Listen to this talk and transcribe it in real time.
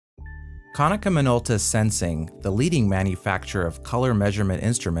Konica Minolta Sensing, the leading manufacturer of color measurement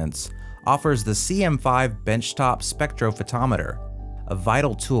instruments, offers the CM5 benchtop spectrophotometer, a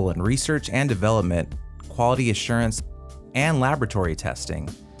vital tool in research and development, quality assurance, and laboratory testing.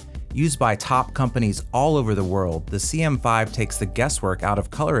 Used by top companies all over the world, the CM5 takes the guesswork out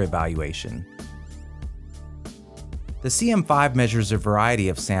of color evaluation. The CM5 measures a variety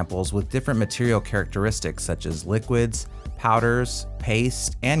of samples with different material characteristics such as liquids, powders,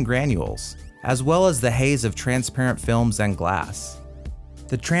 paste, and granules, as well as the haze of transparent films and glass.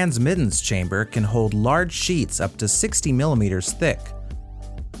 The transmittance chamber can hold large sheets up to 60 millimeters thick.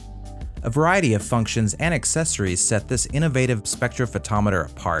 A variety of functions and accessories set this innovative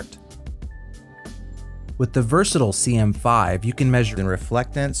spectrophotometer apart. With the versatile CM5, you can measure in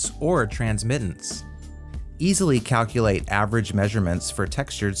reflectance or transmittance. Easily calculate average measurements for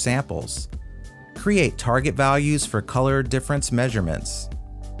textured samples. Create target values for color difference measurements.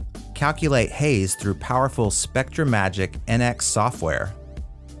 Calculate haze through powerful SpectraMagic NX software.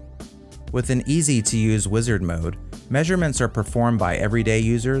 With an easy-to-use wizard mode, measurements are performed by everyday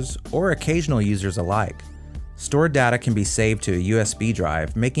users or occasional users alike. Stored data can be saved to a USB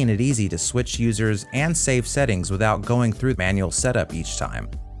drive, making it easy to switch users and save settings without going through manual setup each time.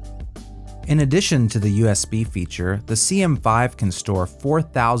 In addition to the USB feature, the CM5 can store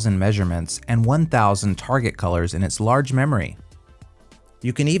 4,000 measurements and 1,000 target colors in its large memory.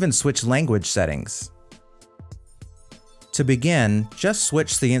 You can even switch language settings. To begin, just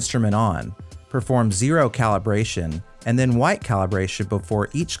switch the instrument on, perform zero calibration, and then white calibration before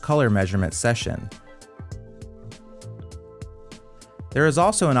each color measurement session. There is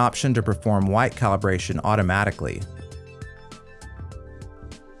also an option to perform white calibration automatically.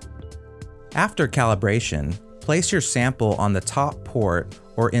 After calibration, place your sample on the top port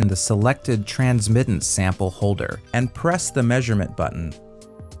or in the selected transmittance sample holder and press the measurement button.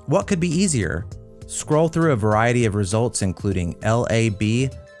 What could be easier? Scroll through a variety of results including LAB,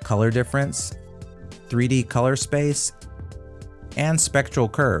 color difference, 3D color space, and spectral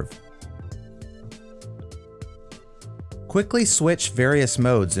curve. Quickly switch various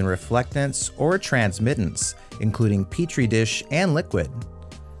modes in reflectance or transmittance, including petri dish and liquid.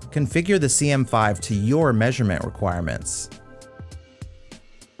 Configure the CM5 to your measurement requirements.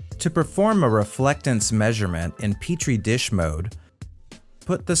 To perform a reflectance measurement in petri dish mode,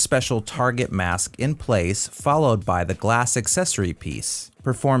 put the special target mask in place followed by the glass accessory piece.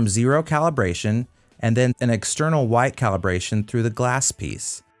 Perform zero calibration and then an external white calibration through the glass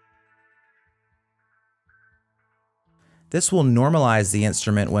piece. This will normalize the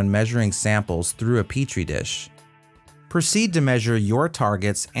instrument when measuring samples through a petri dish. Proceed to measure your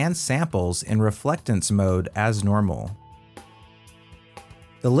targets and samples in reflectance mode as normal.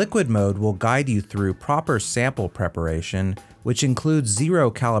 The liquid mode will guide you through proper sample preparation, which includes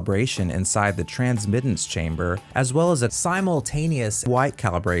zero calibration inside the transmittance chamber, as well as a simultaneous white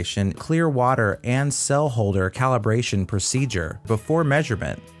calibration, clear water, and cell holder calibration procedure before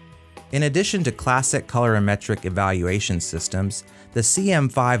measurement. In addition to classic colorimetric evaluation systems, the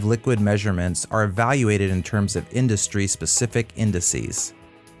CM5 liquid measurements are evaluated in terms of industry-specific indices.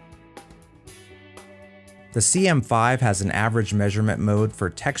 The CM5 has an average measurement mode for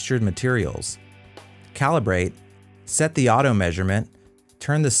textured materials. Calibrate, set the auto measurement,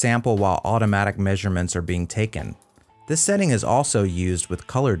 turn the sample while automatic measurements are being taken. This setting is also used with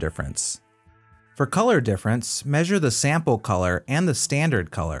color difference. For color difference, measure the sample color and the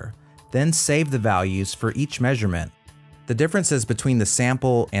standard color. Then save the values for each measurement. The differences between the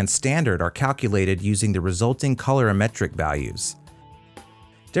sample and standard are calculated using the resulting colorimetric values.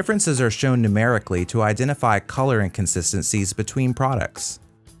 Differences are shown numerically to identify color inconsistencies between products.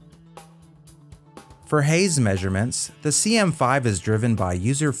 For haze measurements, the CM5 is driven by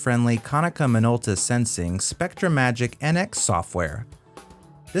user-friendly Konica Minolta Sensing SpectraMagic NX software.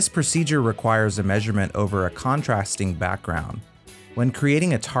 This procedure requires a measurement over a contrasting background. When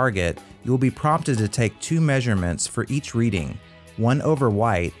creating a target, you will be prompted to take two measurements for each reading, one over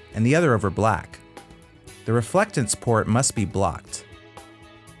white and the other over black. The reflectance port must be blocked.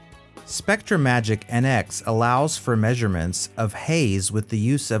 SpectraMagic NX allows for measurements of haze with the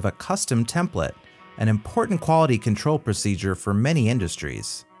use of a custom template, an important quality control procedure for many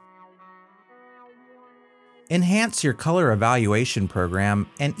industries. Enhance your color evaluation program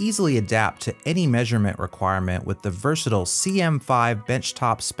and easily adapt to any measurement requirement with the versatile CM5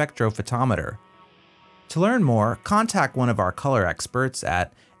 benchtop spectrophotometer. To learn more, contact one of our color experts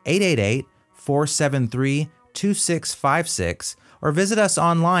at 888-473-2656 or visit us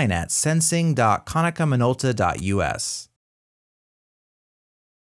online at sensing.konicaminolta.us.